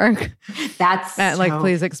question mark. That's like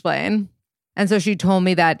please explain. And so she told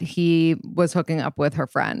me that he was hooking up with her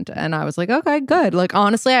friend, and I was like, okay, good. Like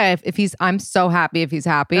honestly, I'm so happy if he's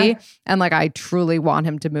happy, and like I truly want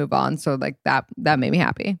him to move on. So like that made me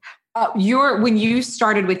happy. When you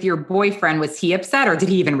started with your boyfriend, was he upset or did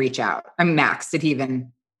he even reach out? I mean, Max, did he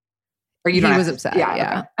even? Or you don't? He was upset. Yeah.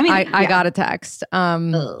 Okay. I mean, I got a text.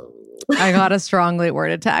 I got a strongly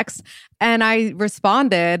worded text, and I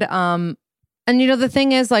responded. And you know the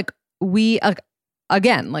thing is, like we.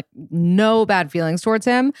 Again, like no bad feelings towards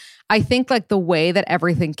him. I think like the way that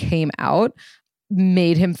everything came out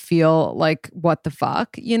made him feel like, what the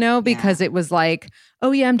fuck, you know, because it was like,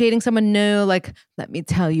 oh yeah, I'm dating someone new. Like, let me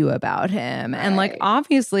tell you about him. And like,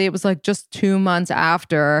 obviously it was like just 2 months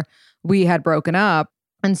after we had broken up.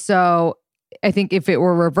 And so I think if it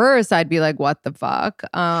were reversed, I'd be like, what the fuck?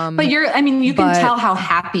 But you can tell how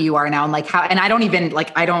happy you are now, and like how, and I don't even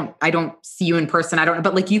like, I don't see you in person. I don't,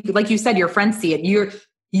 but like you said, your friends see it.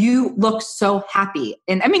 You look so happy.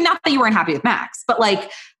 And I mean, not that you weren't happy with Max, but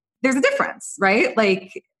like there's a difference, right?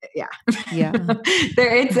 Like, yeah.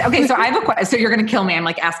 Okay. So I have a question. So you're going to kill me. I'm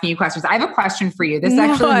like asking you questions. I have a question for you. This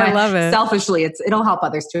I love it. Selfishly, it'll help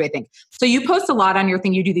others too, I think. So you post a lot on your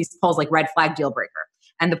thing. You do these polls like red flag, deal breaker.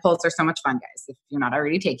 And the polls are so much fun, guys, if you're not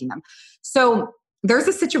already taking them. So there's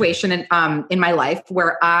a situation in my life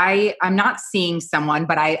where I'm not seeing someone,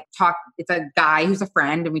 but it's a guy who's a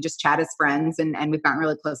friend, and we just chat as friends, and we've gotten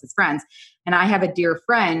really close as friends. And I have a dear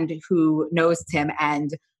friend who knows him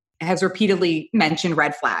and has repeatedly mentioned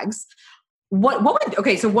red flags.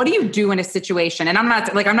 So what do you do in a situation? And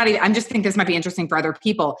I'm just think this might be interesting for other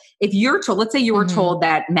people. If you're told, let's say you were told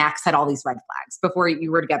that Max had all these red flags before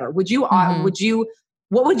you were together,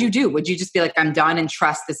 what would you do? Would you just be like, I'm done and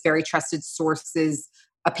trust this very trusted source's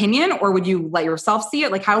opinion? Or would you let yourself see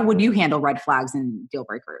it? Like, how would you handle red flags and deal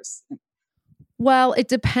breakers? Well, it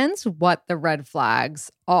depends what the red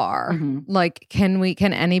flags are. Like, can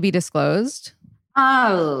any be disclosed?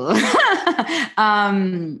 Oh,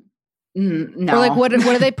 no. Or like, what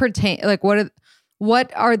do they pertain? Like, what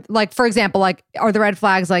are like, for example, like, are the red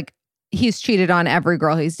flags like he's cheated on every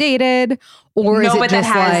girl he's dated, or is it just that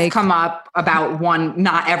has like come up about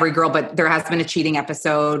not every girl, but there has been a cheating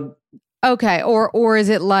episode. Okay. Or is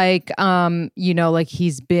it like, like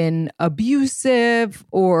he's been abusive,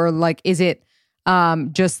 or like, is it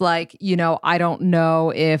just like, I don't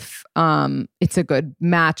know if it's a good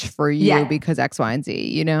match for you because X, Y, and Z,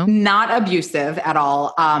 you know? Not abusive at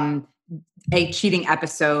all. A cheating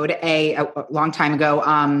episode a long time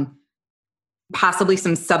ago, possibly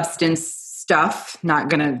some substance stuff,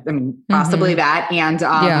 possibly that. And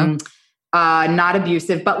not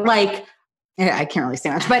abusive, but like, I can't really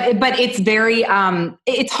say much, but it's very,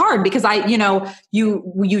 it's hard because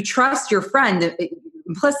you trust your friend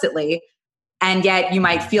implicitly, and yet you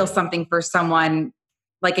might feel something for someone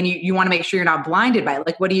like, and you want to make sure you're not blinded by it.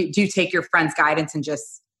 Like, do you take your friend's guidance and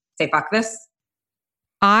just say, fuck this?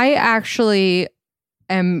 I actually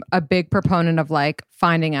am a big proponent of like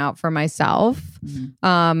finding out for myself.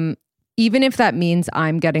 Even if that means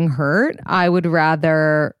I'm getting hurt, I would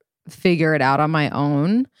rather figure it out on my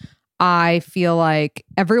own. I feel like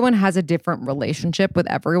everyone has a different relationship with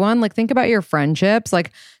everyone. Like, think about your friendships.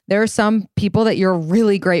 Like, there are some people that you're a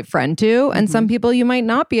really great friend to, and some people you might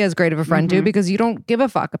not be as great of a friend to because you don't give a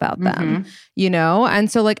fuck about them, you know? And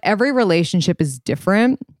so, like, every relationship is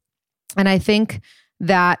different. And I think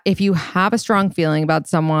that if you have a strong feeling about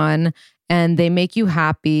someone and they make you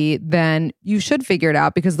happy, then you should figure it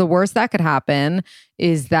out, because the worst that could happen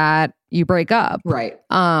is that you break up. Right.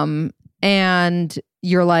 And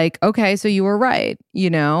you're like, okay, so you were right, you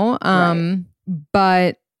know?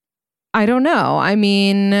 But I don't know. I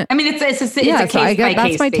mean, it's a case by case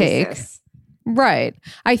that's my basis. take. Right.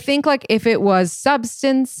 I think like if it was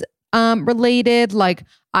substance related, like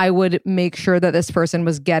I would make sure that this person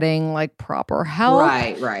was getting like proper help.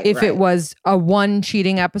 Right. If it was a one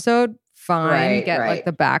cheating episode, fine, get like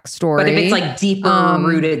the backstory. But if it's like deeper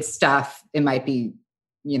rooted stuff, it might be,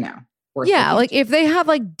 you know, worth yeah, like if they have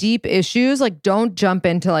like deep issues, like don't jump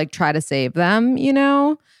in to like try to save them, you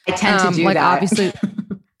know? I tend to do like that. Obviously,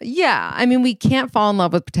 yeah. I mean, we can't fall in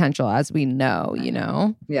love with potential, as we know, you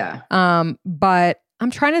know? Yeah. But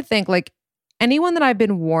I'm trying to think, like anyone that I've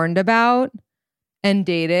been warned about and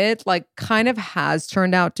dated, like kind of has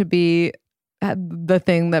turned out to be the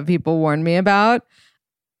thing that people warned me about.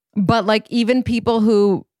 But like even people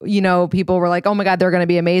who, you know, people were like, oh my God, they're going to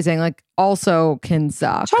be amazing, like also can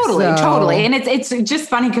suck. Totally. And it's just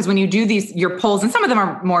funny because when you do your polls, and some of them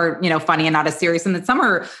are more, you know, funny and not as serious, and then some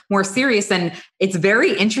are more serious. And it's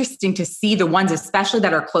very interesting to see the ones, especially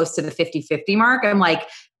that are close to the 50-50 mark. I'm like,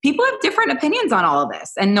 people have different opinions on all of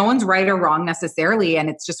this, and no one's right or wrong necessarily. And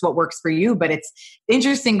it's just what works for you. But it's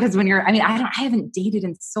interesting because when I haven't dated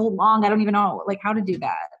in so long. I don't even know like how to do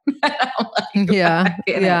that.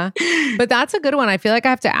 Yeah. But that's a good one. I feel like I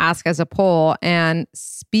have to ask as a poll. And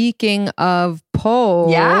speaking of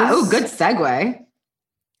polls. Yeah. Oh, good segue.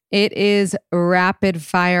 It is rapid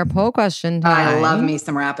fire poll question time. I love me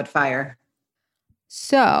some rapid fire.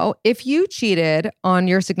 So, if you cheated on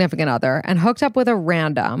your significant other and hooked up with a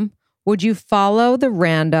random, would you follow the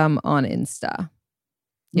random on Insta?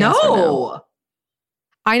 Yes no.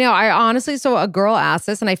 I know. I honestly, so a girl asked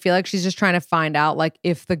this and I feel like she's just trying to find out like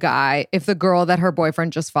if the girl that her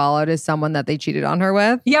boyfriend just followed is someone that they cheated on her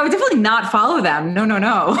with. Yeah, I would definitely not follow them. No.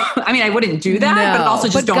 I mean, I wouldn't do that, but also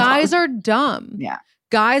just don't. Guys are dumb. Yeah.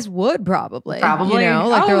 Guys would probably, you Oh, know,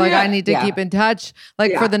 like they're like, I need to keep in touch.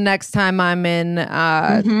 Like for the next time I'm in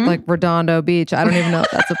like Redondo Beach. I don't even know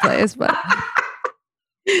if that's a place, but.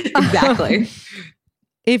 Exactly.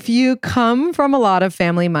 If you come from a lot of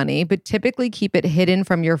family money, but typically keep it hidden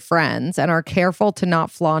from your friends and are careful to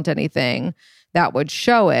not flaunt anything that would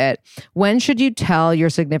show it, when should you tell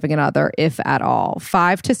your significant other, if at all?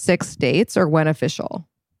 5 to 6 dates or when official?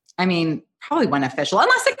 I mean, probably when official,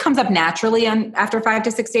 unless it comes up naturally after 5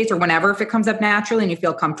 to 6 dates or whenever. If it comes up naturally and you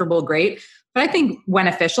feel comfortable, great. But I think when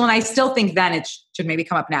official, and I still think then it should maybe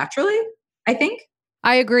come up naturally, I think.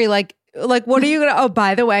 I agree. Like what are you going to, oh,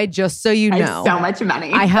 by the way, just so you know. I have so much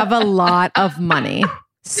money. I have a lot of money.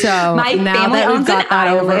 So my now family that owns got an that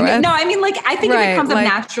over island. with. No, I mean, like, I think if it comes up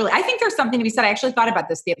naturally, I think there's something to be said. I actually thought about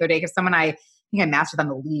this the other day because I think I matched with on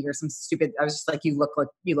the League or some stupid, I was just like, you look like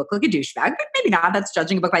a douchebag, but maybe not. That's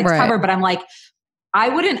judging a book by its cover. But I'm like,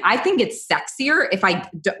 I think it's sexier if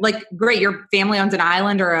like, great, your family owns an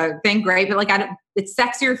island or a thing, great. But like, it's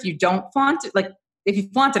sexier if you don't flaunt it. Like if you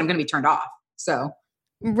flaunt it, I'm going to be turned off. So.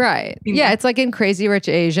 Right. Yeah. It's like in Crazy Rich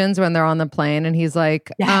Asians when they're on the plane and he's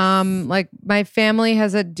like, like my family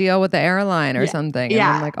has a deal with the airline or something. And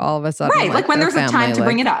then like all of a sudden. Right. Like when there's a time to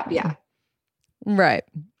bring it up. Yeah. Right.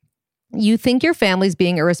 You think your family's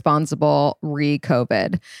being irresponsible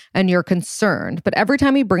re-COVID and you're concerned, but every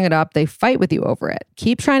time you bring it up, they fight with you over it.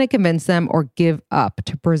 Keep trying to convince them or give up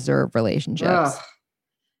to preserve relationships. Ugh.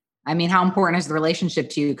 I mean, how important is the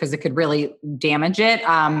relationship to you? Because it could really damage it.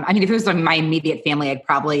 I mean, if it was my immediate family, I'd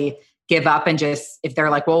probably give up and just, if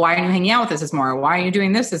they're like, well, why aren't you hanging out with us more? Why are you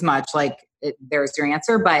doing this as much? Like, there's your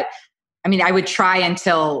answer. But I mean, I would try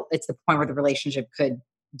until it's the point where the relationship could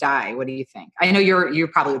die. What do you think? I know you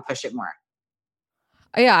probably would push it more.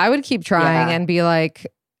 Yeah, I would keep trying and be like,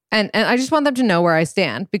 and I just want them to know where I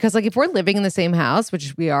stand. Because like, if we're living in the same house,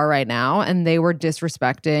 which we are right now, and they were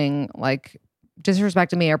disrespecting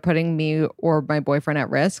me or putting me or my boyfriend at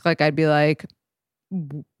risk, like I'd be like,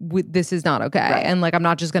 this is not okay. Right. And like, I'm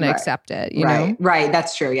not just going to accept it, you know? Right.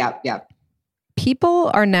 That's true. Yeah. People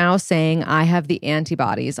are now saying I have the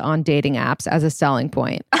antibodies on dating apps as a selling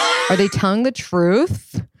point. Are they telling the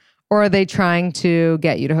truth or are they trying to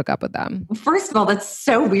get you to hook up with them? First of all, that's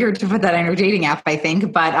so weird to put that on your dating app, I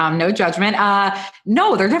think, but no judgment.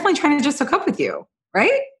 No, they're definitely trying to just hook up with you.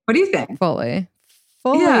 Right. What do you think?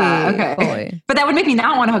 Fully. Yeah, okay. Fully. But that would make me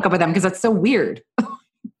not want to hook up with them because that's so weird.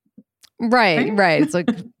 Right. It's like,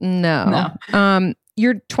 no.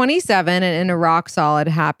 You're 27 and in a rock solid,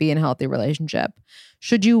 happy and healthy relationship.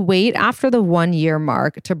 Should you wait after the 1 year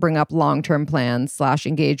mark to bring up long-term plans /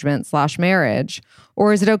 engagement / marriage?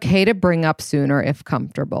 Or is it okay to bring up sooner if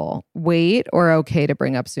comfortable? Wait or okay to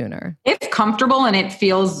bring up sooner? If comfortable and it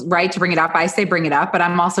feels right to bring it up, I say bring it up, but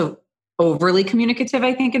I'm also overly communicative,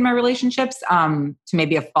 I think, in my relationships, to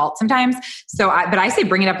maybe a fault sometimes. But I say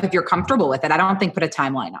bring it up if you're comfortable with it. I don't think put a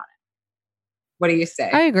timeline on it. What do you say?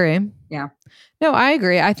 I agree. Yeah. No, I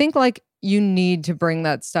agree. I think like you need to bring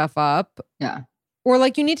that stuff up. Yeah. Or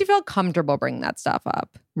like you need to feel comfortable bringing that stuff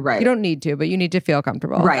up. Right. You don't need to, but you need to feel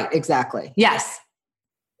comfortable. Right. Exactly. Yes.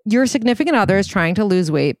 Your significant other is trying to lose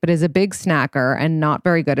weight, but is a big snacker and not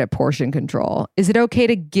very good at portion control. Is it okay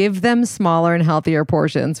to give them smaller and healthier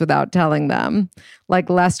portions without telling them? Like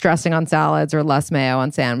less dressing on salads or less mayo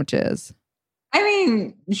on sandwiches? I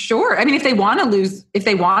mean, sure. I mean, if they want to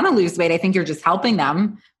lose weight, I think you're just helping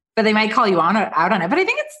them, but they might call you out on it. But I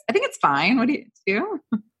think it's fine. What do you do?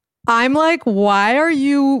 I'm like, why are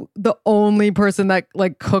you the only person that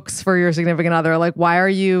like cooks for your significant other? Like, why are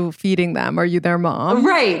you feeding them? Are you their mom?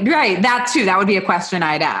 Right. That too. That would be a question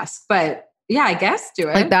I'd ask. But yeah, I guess do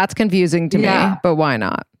it. Like that's confusing to me, but why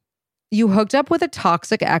not? You hooked up with a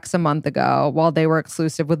toxic ex a month ago while they were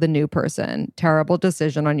exclusive with the new person. Terrible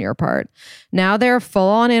decision on your part. Now they're full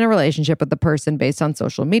on in a relationship with the person based on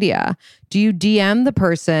social media. Do you DM the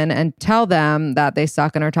person and tell them that they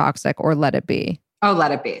suck and are toxic or let it be? Oh,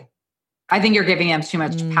 let it be. I think you're giving them too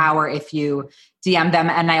much power if you DM them.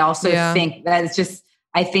 And I also think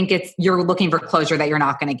that you're looking for closure that you're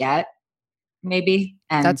not going to get, maybe.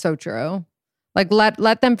 And that's so true. Like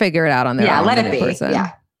let them figure it out on their own. Yeah, let it be. Person.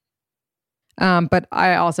 Yeah. But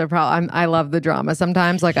I also I love the drama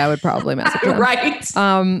sometimes. Like I would probably mess with them.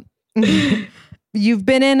 Right. You've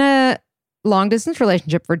been in a long distance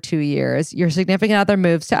relationship for 2 years. Your significant other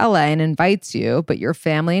moves to LA and invites you, but your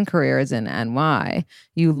family and career is in NY.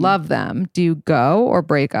 You love them. Do you go or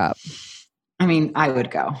break up? I mean, I would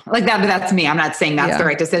go. Like that, but that's me. I'm not saying that's the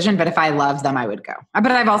right decision, but if I love them, I would go.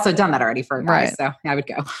 But I've also done that already for a guy, so I would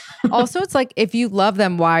go. Also, it's like, if you love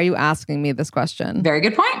them, why are you asking me this question? Very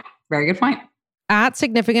good point. Very good point. At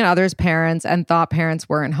significant other's parents and thought parents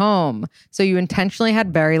weren't home. So you intentionally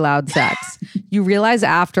had very loud sex. You realize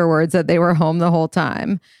afterwards that they were home the whole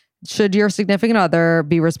time. Should your significant other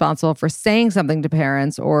be responsible for saying something to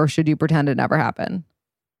parents, or should you pretend it never happened?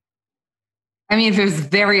 I mean, if it was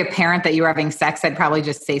very apparent that you were having sex, I'd probably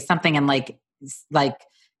just say something and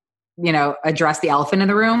address the elephant in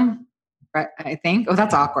the room. Right? I think. Oh,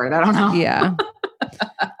 that's awkward. I don't know. Yeah.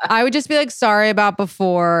 I would just be like, sorry about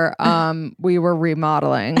before we were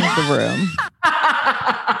remodeling the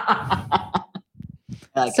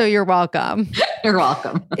room. So you're welcome. You're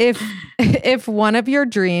welcome. If one of your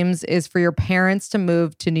dreams is for your parents to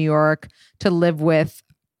move to New York to live with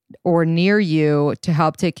or near you to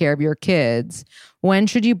help take care of your kids, when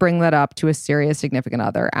should you bring that up to a serious significant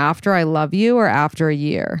other? After I love you or after a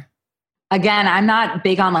year? Again, I'm not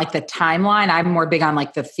big on like the timeline. I'm more big on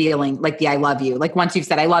like the feeling, like the I love you. Like once you've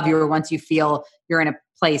said I love you, or once you feel you're in a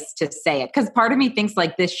place to say it. Because part of me thinks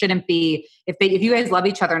like this shouldn't be, if you guys love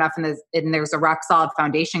each other enough and there's a rock solid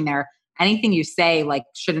foundation there, anything you say like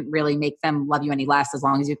shouldn't really make them love you any less, as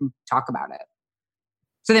long as you can talk about it.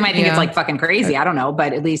 So they might think it's like fucking crazy. I don't know,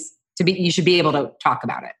 but at least you should be able to talk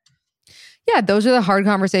about it. Yeah, those are the hard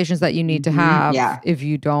conversations that you need to have if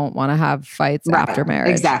you don't want to have fights after marriage.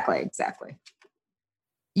 Exactly.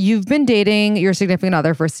 You've been dating your significant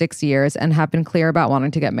other for 6 years and have been clear about wanting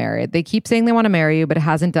to get married. They keep saying they want to marry you, but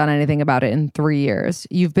hasn't done anything about it in 3 years.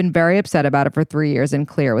 You've been very upset about it for 3 years and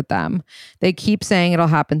clear with them. They keep saying it'll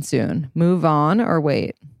happen soon. Move on or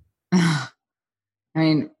wait? I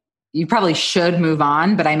mean, you probably should move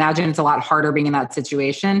on, but I imagine it's a lot harder being in that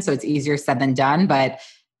situation. So it's easier said than done, but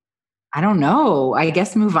I don't know. I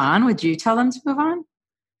guess move on. Would you tell them to move on?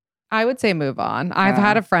 I would say move on. I've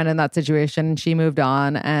had a friend in that situation and she moved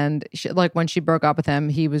on, and when she broke up with him,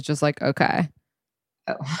 he was just like, okay.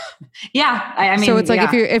 Oh. Yeah. I mean, so it's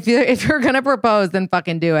like, if you're going to propose, then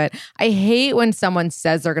fucking do it. I hate when someone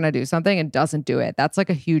says they're going to do something and doesn't do it. That's like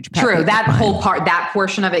a huge pet True. That whole part, that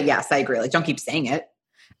portion of it. Yes, I agree. Like, don't keep saying it.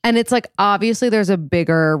 And it's like, obviously there's a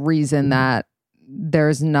bigger reason that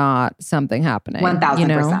there's not something happening. 1,000%. You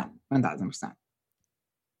know? 1,000%.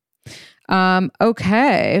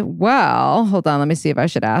 Okay. Well, hold on. Let me see if I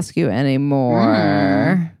should ask you any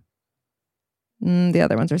more. The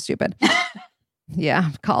other ones are stupid. Yeah,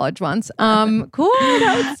 college ones. Cool.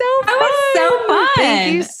 That was so fun.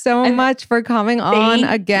 Thank you so much for coming on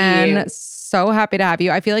again. You. So happy to have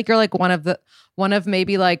you. I feel like you're like one of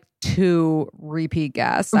maybe like 2 repeat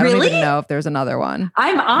guests. I don't even know if there's another one.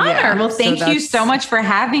 I'm honored. Yeah, well, thank you so much for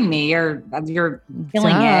having me. You're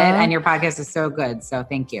killing it, and your podcast is so good. So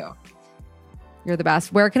thank you. You're the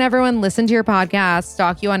best. Where can everyone listen to your podcast,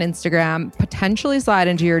 stalk you on Instagram, potentially slide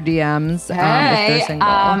into your DMs if they're single?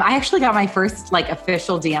 I actually got my first like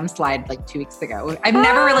official DM slide like 2 weeks ago. I've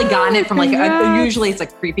never really gotten it from like, usually it's a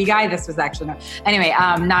creepy guy. This was actually no. Anyway,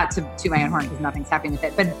 not to toot my own horn because nothing's happening with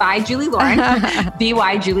it, but by Julie Lauren,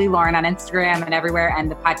 BY Julie Lauren on Instagram and everywhere. And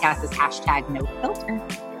the podcast is #NoFilter.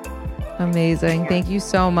 Amazing. Thank you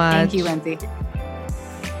so much. Thank you, Lindsay.